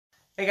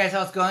Hey guys,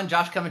 how's it going?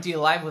 Josh coming to you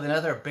live with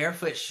another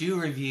barefoot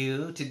shoe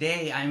review.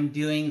 Today I'm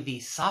doing the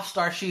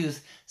Softstar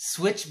Shoes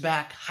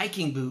Switchback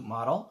hiking boot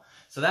model.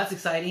 So that's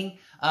exciting.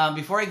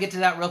 Before I get to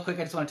that real quick,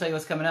 I just want to tell you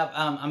what's coming up.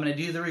 I'm going to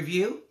do the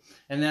review,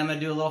 and then I'm going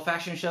to do a little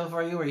fashion show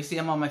for you where you see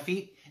them on my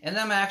feet. And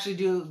then I'm going to actually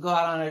go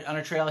out on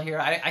a trail here.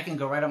 I can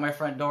go right out my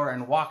front door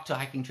and walk to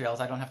hiking trails.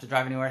 I don't have to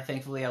drive anywhere.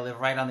 Thankfully, I live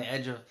right on the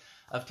edge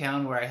of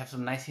town where I have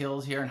some nice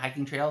hills here and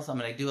hiking trails. So I'm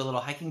going to do a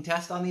little hiking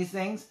test on these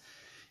things.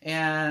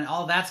 And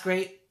all that's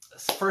great.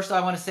 First,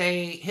 I want to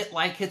say hit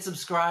like, hit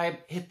subscribe,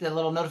 hit the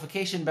little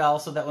notification bell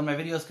so that when my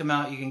videos come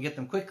out, you can get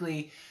them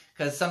quickly.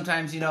 Because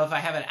sometimes, if I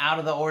have an out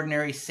of the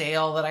ordinary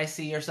sale that I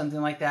see or something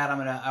like that,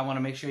 I want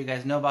to make sure you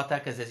guys know about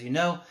that. Because as you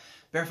know,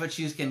 barefoot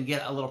shoes can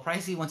get a little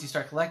pricey once you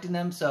start collecting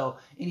them. So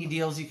any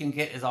deals you can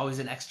get is always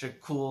an extra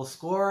cool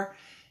score.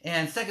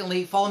 And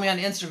secondly, follow me on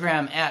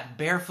Instagram at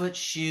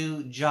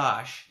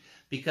BarefootShoeJosh.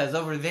 Because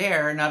over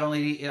there, not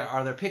only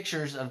are there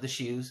pictures of the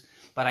shoes,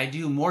 but I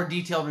do more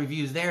detailed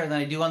reviews there than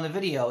I do on the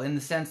video, in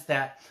the sense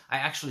that I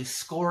actually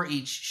score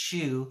each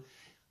shoe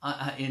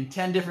in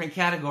 10 different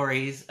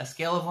categories, a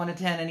scale of 1 to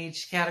 10 in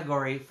each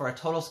category for a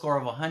total score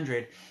of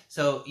 100.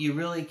 So you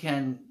really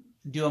can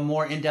do a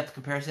more in-depth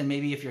comparison.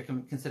 Maybe if you're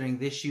considering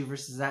this shoe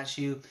versus that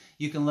shoe,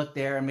 you can look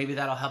there and maybe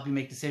that'll help you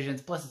make decisions.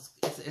 Plus,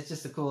 it's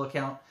just a cool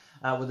account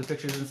with the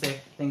pictures and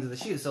things of the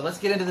shoes. So let's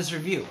get into this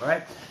review, all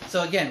right?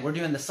 So again, we're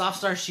doing the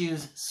Softstar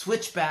Shoes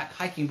Switchback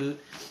hiking boot.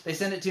 They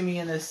sent it to me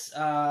in this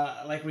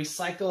like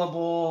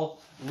recyclable,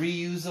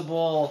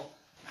 reusable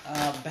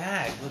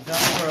bag with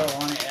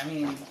Velcro on it. I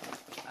mean,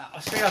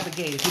 straight out the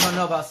gate, if you don't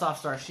know about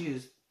Softstar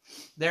Shoes,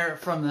 they're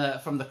from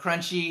the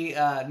crunchy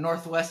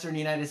northwestern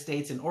United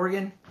States in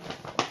Oregon.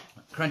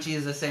 Crunchy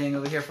is a saying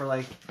over here for,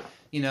 like,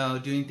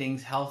 doing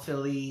things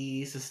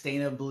healthily,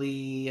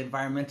 sustainably,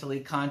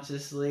 environmentally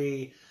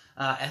consciously,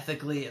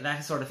 ethically,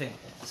 that sort of thing.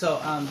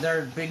 So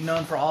they're big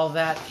known for all of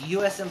that.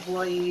 U.S.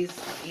 employees,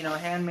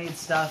 handmade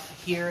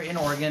stuff here in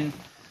Oregon,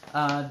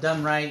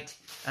 done right,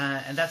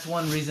 and that's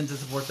one reason to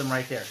support them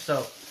right there.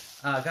 So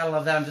gotta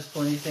love that. I'm just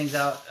pulling these things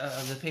out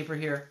of the paper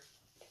here,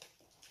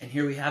 and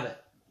here we have it.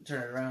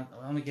 Turn it around.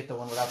 Let me get the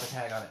one without the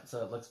tag on it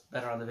so it looks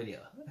better on the video.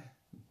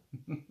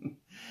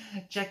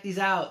 Check these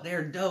out.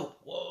 They're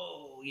dope.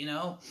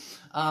 Whoa,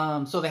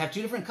 So they have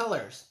two different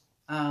colors.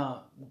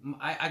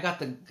 I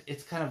got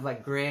it's kind of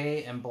like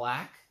gray and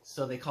black,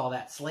 so they call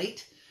that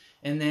slate.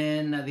 And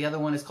then the other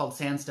one is called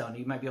sandstone.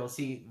 You might be able to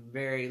see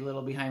very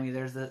little behind me.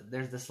 There's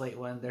the slate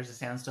one. There's the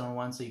sandstone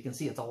one. So you can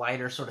see it's a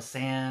lighter sort of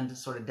sand,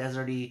 sort of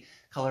deserty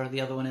color.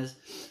 The other one is.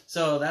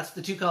 So that's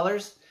the two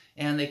colors.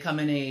 And they come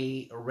in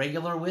a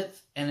regular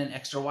width and an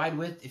extra wide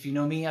width. If you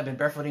know me, I've been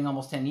barefooting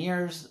almost 10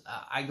 years.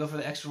 I go for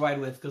the extra wide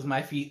width because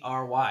my feet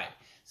are wide.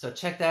 So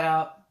check that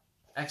out.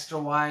 Extra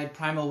wide,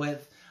 primal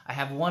width. I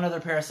have one other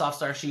pair of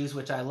Softstar shoes,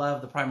 which I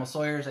love, the Primal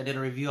Sawyers. I did a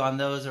review on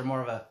those. They're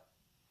more of a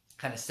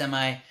kind of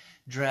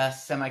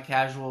semi-dress,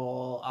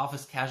 semi-casual,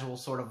 office casual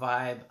sort of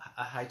vibe,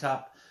 a high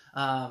top.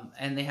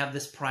 And they have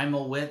this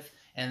primal width,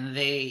 and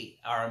they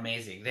are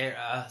amazing.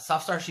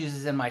 Softstar Shoes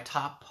is in my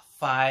top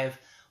 5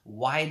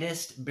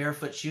 widest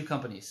barefoot shoe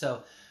companies.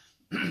 So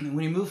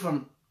when you move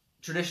from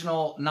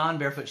traditional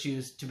non-barefoot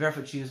shoes to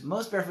barefoot shoes,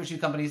 most barefoot shoe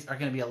companies are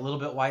going to be a little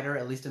bit wider,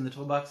 at least in the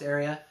toolbox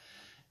area.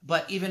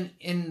 But even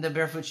in the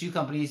barefoot shoe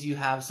companies, you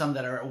have some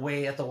that are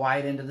way at the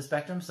wide end of the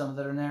spectrum, some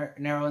that are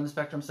narrow in the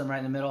spectrum, some right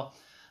in the middle.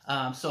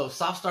 So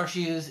Softstar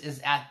Shoes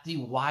is at the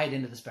wide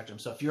end of the spectrum.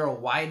 So if you're a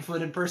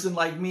wide-footed person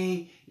like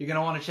me, you're going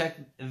to want to check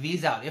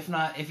these out. If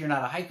you're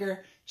not a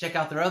hiker, check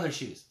out their other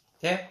shoes.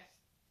 Okay?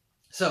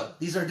 So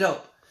these are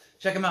dope.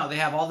 Check them out. They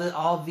have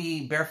all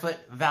the barefoot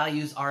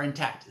values are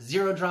intact.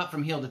 0 drop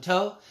from heel to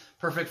toe.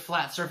 Perfect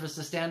flat surface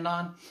to stand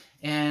on.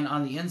 And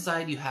on the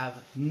inside, you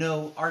have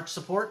no arch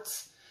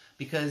supports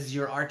because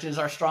your arches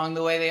are strong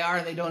the way they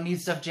are. They don't need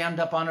stuff jammed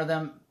up under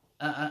them,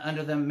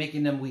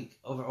 making them weak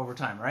over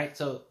time, right?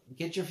 So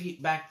get your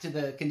feet back to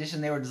the condition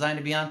they were designed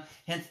to be on.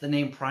 Hence the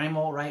name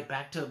primal, right?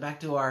 Back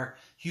to our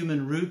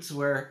human roots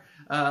where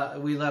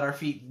we let our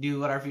feet do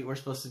what our feet were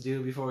supposed to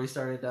do before we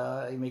started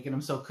making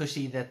them so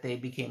cushy that they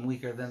became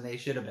weaker than they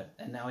should have been.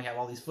 And now we have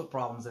all these foot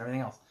problems and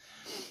everything else.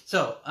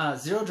 So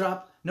 0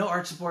 drop, no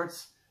arch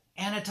supports,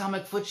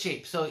 anatomic foot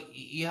shape. So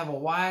you have a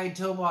wide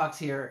toe box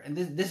here, and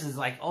this is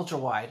like ultra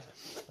wide,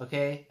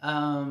 okay?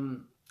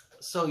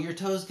 So your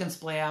toes can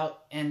splay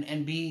out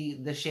and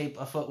be the shape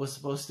a foot was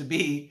supposed to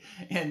be.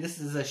 And this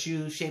is a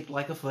shoe shaped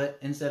like a foot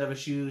instead of a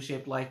shoe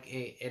shaped like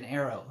an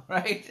arrow,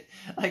 right?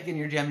 Like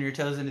you're jamming your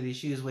toes into these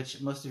shoes, which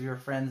most of your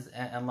friends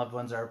and loved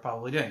ones are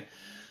probably doing.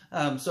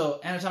 So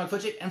anatomic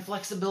foot shape and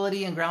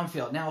flexibility and ground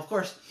feel. Now, of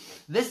course,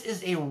 this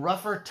is a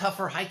rougher,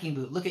 tougher hiking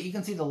boot. Look, you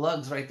can see the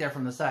lugs right there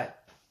from the side.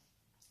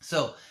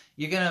 So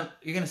you're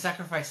gonna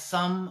sacrifice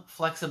some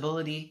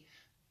flexibility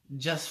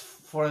just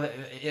for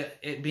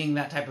it being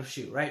that type of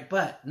shoe, right?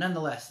 But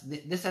nonetheless,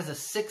 this has a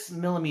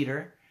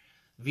 6mm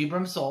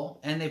Vibram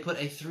sole, and they put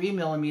a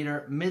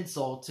 3mm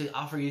midsole to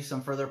offer you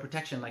some further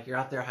protection. Like you're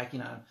out there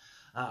hiking on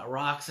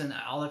rocks and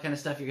all that kind of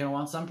stuff, you're going to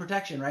want some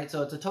protection, right?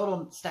 So it's a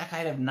total stack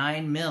height of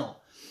 9 mil.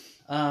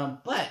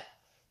 But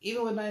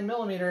even with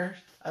 9mm,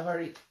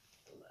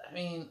 I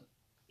mean,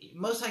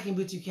 most hiking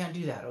boots, you can't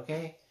do that,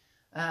 okay?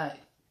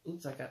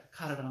 Oops, I got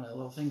caught it on a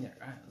little thing there.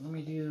 All right, let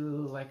me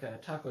do like a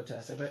taco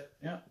test. I bet,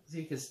 yeah, so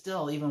you can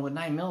still, even with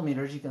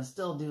 9mm, you can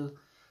still do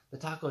the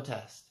taco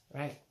test,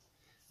 right?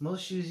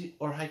 Most shoes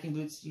or hiking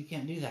boots, you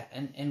can't do that.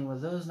 And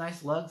with those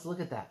nice lugs, look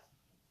at that.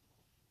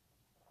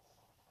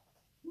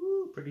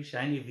 Woo, pretty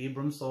shiny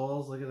Vibram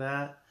soles, look at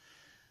that.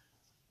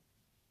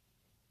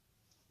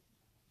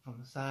 From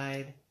the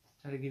side,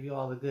 try to give you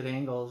all the good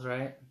angles,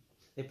 right?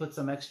 They put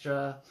some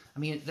extra, I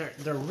mean,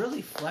 they're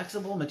really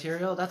flexible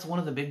material. That's one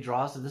of the big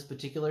draws of this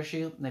particular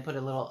shoe. And they put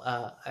a little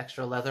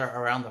extra leather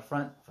around the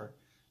front for,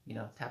 you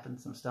know, tapping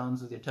some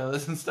stones with your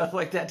toes and stuff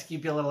like that to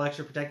keep you a little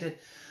extra protected.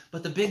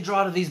 But the big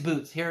draw to these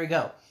boots, here we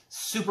go.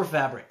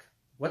 Superfabric.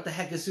 What the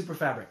heck is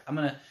superfabric? I'm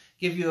going to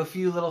give you a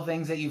few little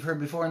things that you've heard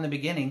before in the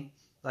beginning,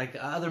 like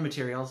other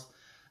materials.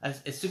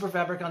 It's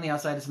superfabric on the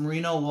outside. It's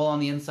merino wool on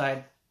the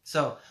inside.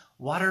 So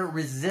water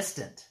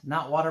resistant,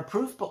 not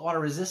waterproof, but water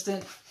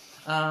resistant.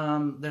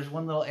 There's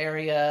one little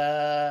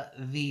area,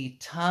 the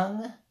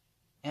tongue,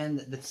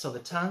 so the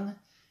tongue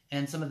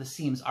and some of the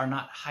seams are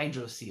not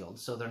hydro sealed,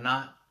 so they're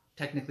not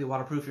technically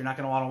waterproof. You're not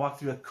going to want to walk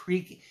through a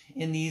creek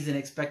in these and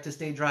expect to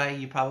stay dry.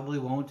 You probably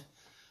won't,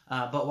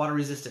 but water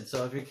resistant.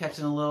 So if you're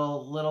catching a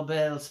little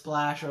bit of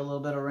splash or a little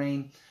bit of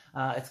rain,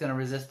 it's going to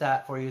resist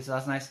that for you, so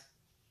that's nice.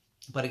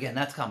 But again,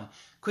 that's common.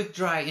 Quick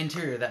dry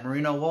interior. That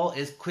merino wool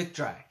is quick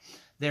dry.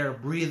 They're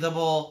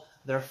breathable.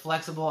 They're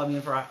flexible. I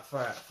mean, for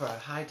a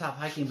high top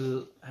hiking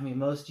boot, I mean,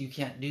 most you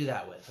can't do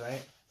that with,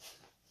 right?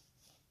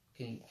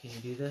 Can you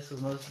do this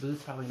with most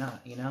boots? Probably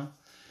not, you know?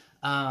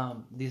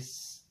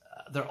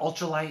 They're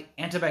ultralight,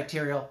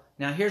 antibacterial.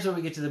 Now, here's where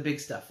we get to the big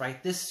stuff,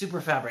 right? This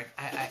superfabric,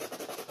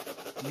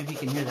 maybe you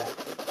can hear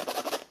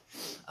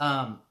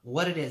that.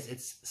 What it is,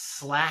 it's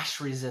slash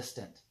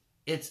resistant.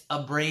 It's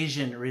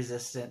abrasion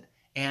resistant.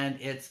 And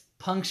it's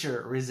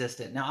puncture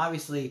resistant. Now,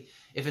 obviously,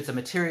 if it's a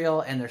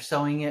material and they're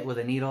sewing it with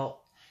a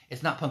needle,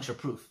 it's not puncture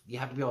proof. You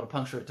have to be able to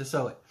puncture it to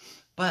sew it.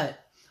 But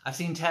I've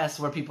seen tests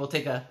where people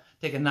take a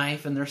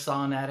knife and they're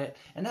sawing at it,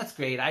 and that's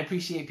great. I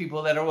appreciate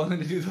people that are willing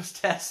to do those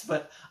tests,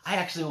 but I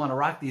actually want to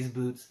rock these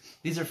boots.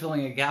 These are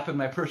filling a gap in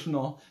my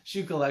personal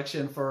shoe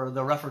collection for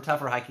the rougher,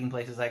 tougher hiking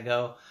places I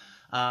go.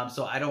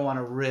 So I don't want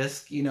to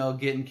risk, you know,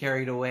 getting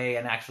carried away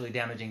and actually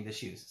damaging the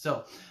shoes.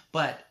 So,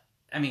 but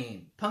I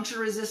mean, puncture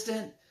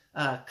resistant,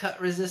 cut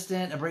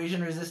resistant,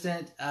 abrasion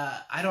resistant.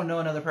 I don't know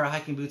another pair of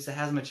hiking boots that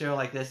has a material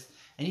like this.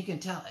 And you can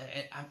tell,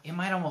 it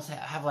might almost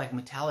have like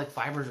metallic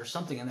fibers or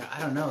something in there. I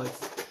don't know.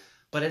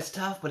 But it's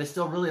tough, but it's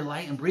still really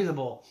light and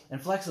breathable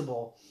and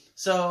flexible.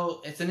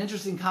 So it's an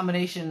interesting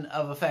combination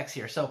of effects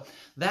here. So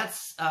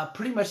that's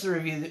pretty much the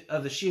review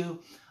of the shoe.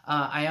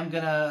 I am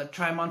going to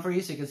try them on for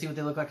you so you can see what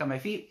they look like on my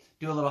feet.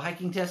 Do a little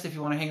hiking test if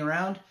you want to hang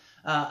around.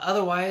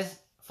 Otherwise,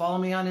 follow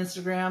me on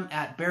Instagram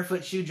at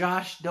Barefoot Shoe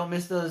Josh. Don't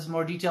miss those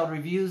more detailed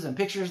reviews and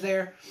pictures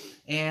there.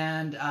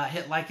 And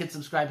hit like, hit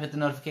subscribe, hit the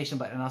notification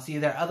button, and I'll see you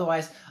there.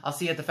 Otherwise, I'll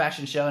see you at the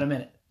fashion show in a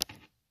minute.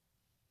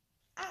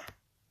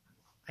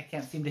 I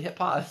can't seem to hit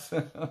pause.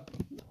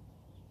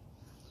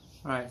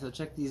 Alright, so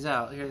check these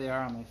out. Here they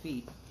are on my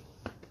feet.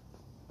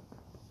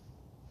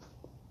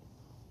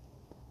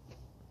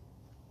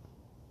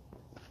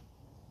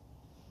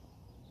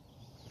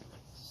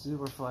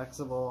 Super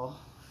flexible.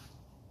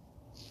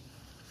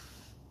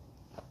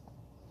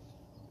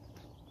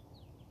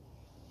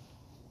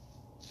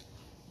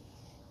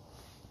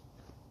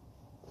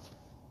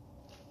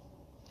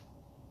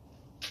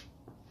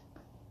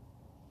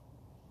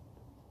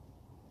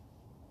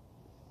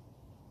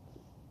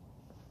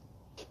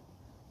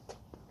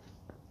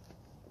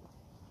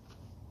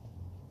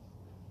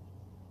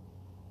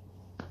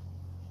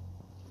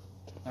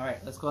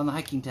 Alright, let's go on the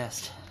hiking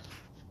test.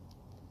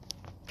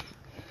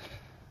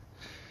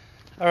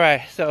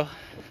 Alright, so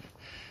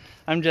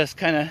I'm just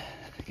kind of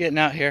getting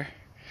out here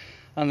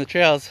on the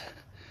trails.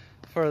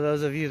 For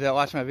those of you that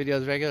watch my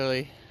videos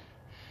regularly,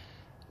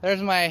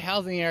 there's my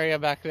housing area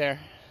back there.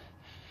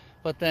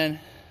 But then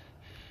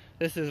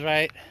this is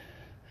right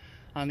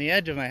on the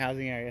edge of my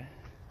housing area.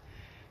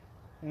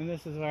 And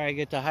this is where I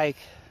get to hike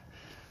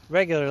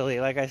regularly.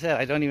 Like I said,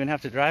 I don't even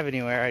have to drive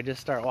anywhere. I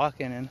just start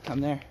walking and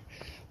I'm there.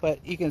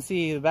 But you can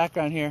see the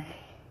background here,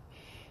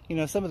 you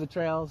know, some of the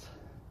trails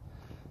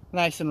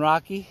nice and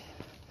rocky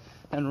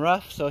and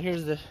rough. So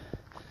here's the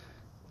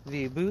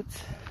boots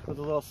with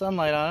a little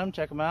sunlight on them.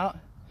 Check them out.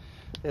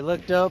 They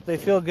look dope. They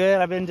feel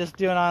good. I've been just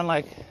doing on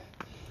like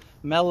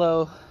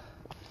mellow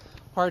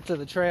parts of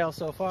the trail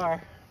so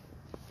far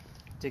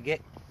to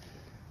get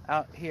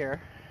out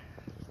here.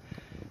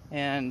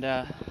 And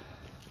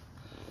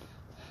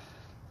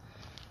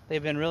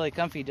they've been really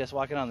comfy just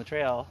walking on the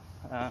trail.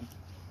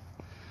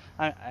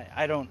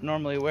 I don't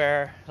normally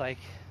wear like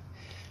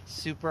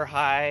super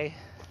high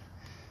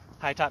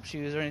top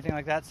shoes or anything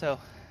like that, so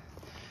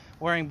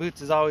wearing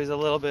boots is always a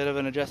little bit of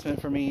an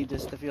adjustment for me,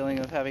 just the feeling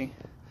of having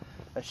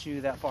a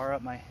shoe that far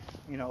up my,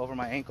 you know, over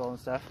my ankle and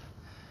stuff.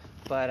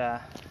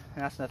 But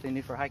that's nothing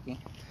new for hiking.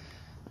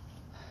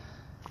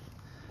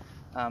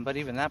 But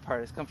even that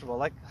part is comfortable.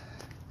 Like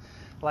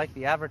like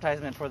the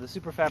advertisement for the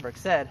superfabric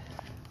said,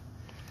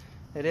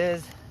 it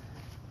is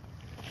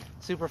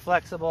super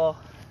flexible,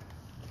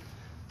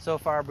 so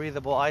far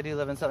breathable. I do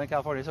live in Southern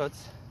California, so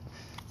it's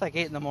like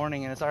 8 in the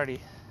morning and it's already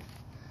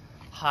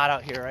hot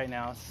out here right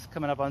now. It's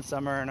coming up on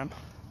summer and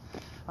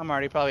I'm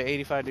already probably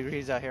 85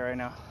 degrees out here right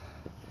now.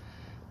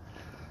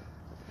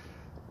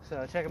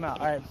 So check them out.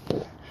 All right,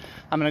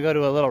 I'm gonna go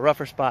to a little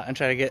rougher spot and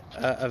try to get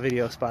a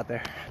video spot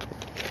there.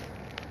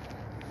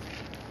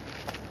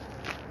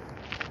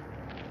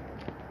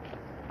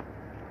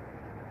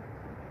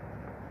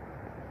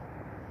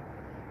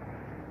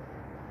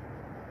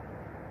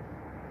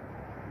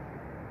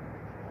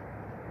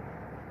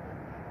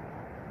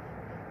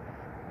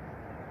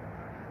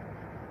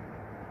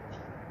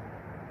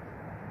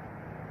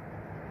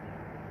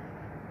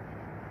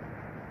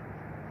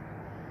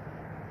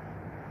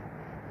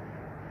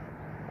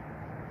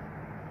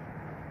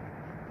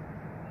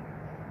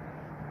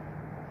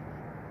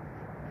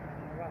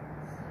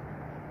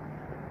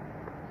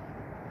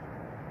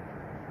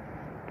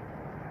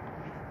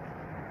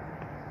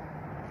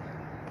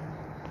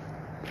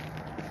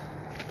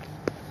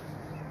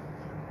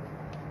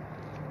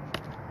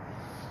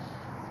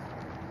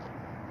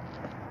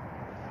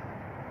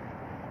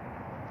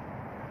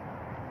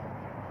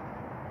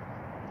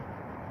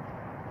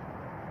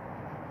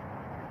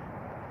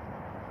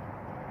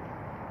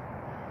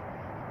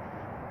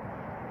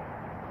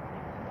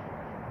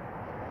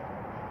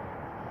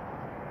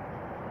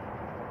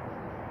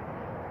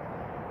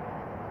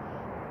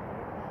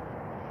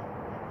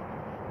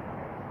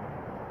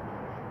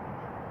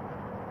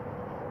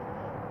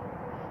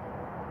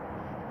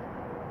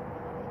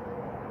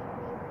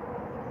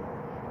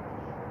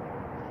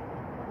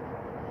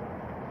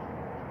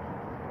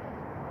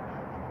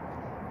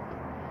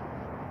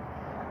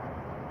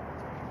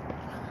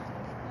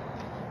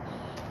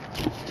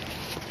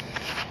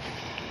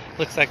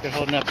 Looks like they're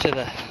holding up to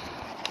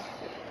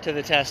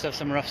the test of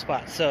some rough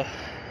spots. So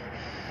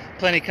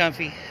plenty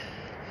comfy,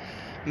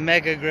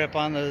 mega grip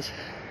on those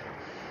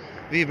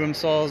Vibram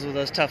soles with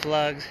those tough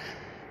lugs.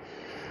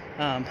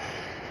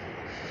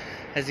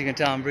 As you can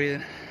tell, I'm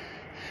breathing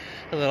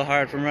a little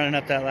hard from running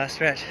up that last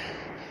stretch.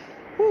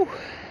 Whew.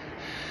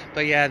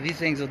 But yeah, these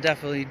things will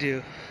definitely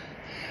do.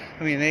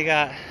 I mean, they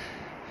got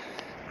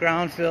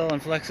ground fill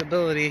and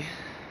flexibility,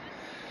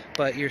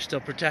 but you're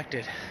still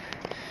protected.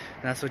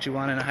 And that's what you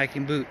want in a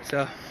hiking boot.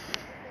 So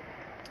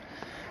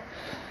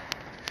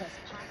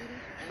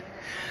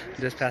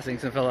just passing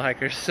some fellow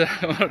hikers, so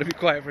I wanted to be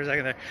quiet for a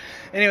second there.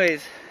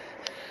 Anyways,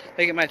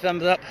 they get my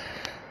thumbs up,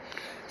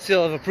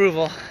 seal of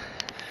approval.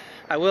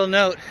 I will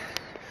note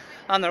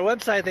on their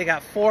website they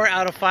got 4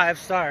 out of 5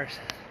 stars.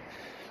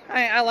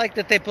 I like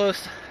that they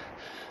post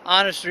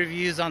honest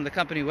reviews on the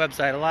company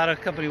website. A lot of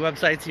company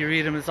websites, you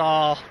read them, it's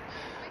all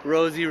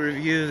rosy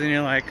reviews and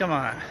you're like, come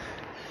on,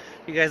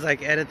 you guys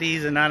like edit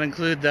these and not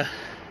include the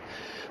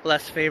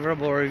less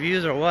favorable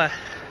reviews or what?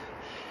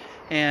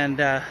 And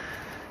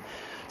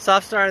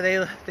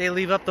Softstar, they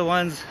leave up the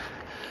ones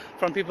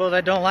from people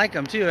that don't like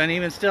them too, and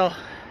even still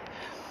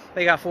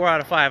they got 4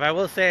 out of 5. I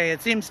will say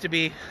it seems to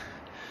be,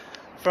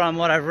 from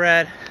what I've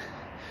read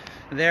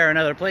there and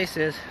other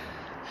places,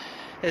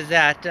 is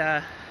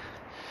that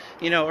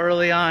you know,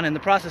 early on in the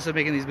process of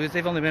making these boots,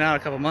 they've only been out a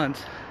couple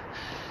months,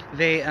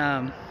 they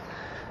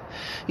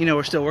you know,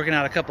 we're still working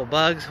out a couple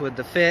bugs with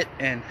the fit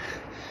and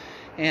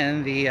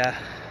the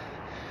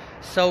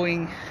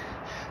sewing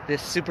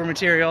this super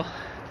material,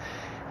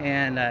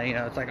 and you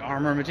know, it's like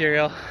armor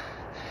material,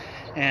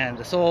 and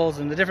the soles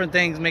and the different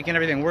things making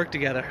everything work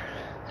together.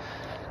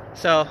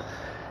 So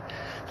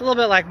it's a little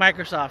bit like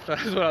Microsoft.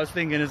 That's what I was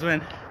thinking, is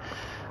when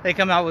they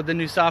come out with the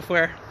new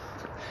software,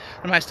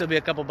 there might still be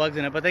a couple bugs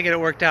in it, but they get it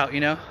worked out, you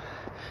know.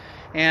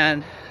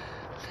 And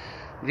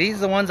these,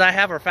 the ones I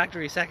have, are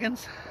factory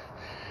seconds,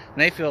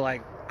 and they feel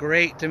like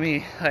great to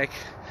me. Like,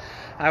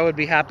 I would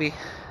be happy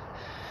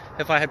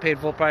if I had paid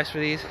full price for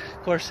these.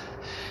 Of course,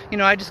 you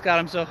know, I just got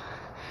them, so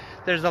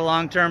there's the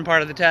long-term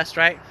part of the test,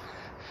 right?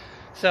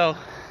 So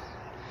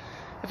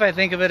if I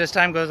think of it as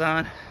time goes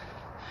on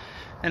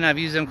and I've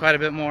used them quite a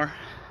bit more,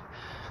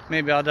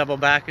 maybe I'll double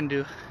back and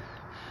do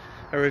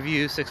a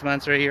review 6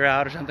 months or a year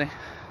out or something.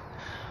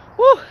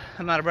 Woo!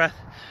 I'm out of breath.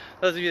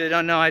 Those of you that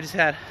don't know, I just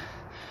had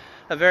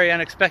a very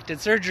unexpected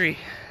surgery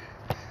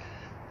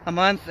a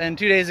month and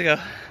 2 days ago,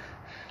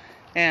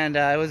 and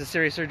it was a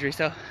serious surgery.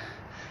 So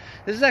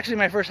this is actually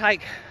my first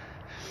hike.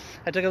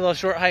 I took a little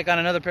short hike on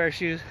another pair of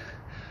shoes,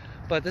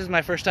 but this is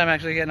my first time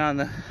actually getting on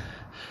the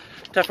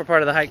tougher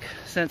part of the hike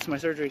since my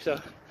surgery, so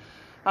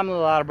I'm a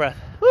little out of breath.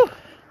 Woo!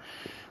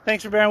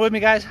 Thanks for bearing with me,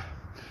 guys.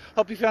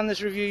 Hope you found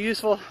this review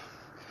useful.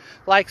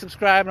 Like,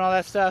 subscribe, and all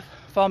that stuff.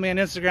 Follow me on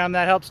Instagram,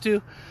 that helps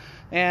too.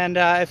 And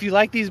if you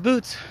like these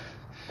boots,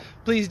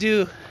 please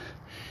do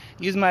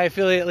use my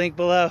affiliate link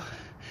below.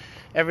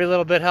 Every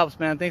little bit helps,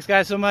 man. Thanks,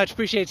 guys, so much.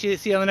 Appreciate you.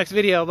 See you on the next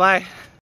video. Bye.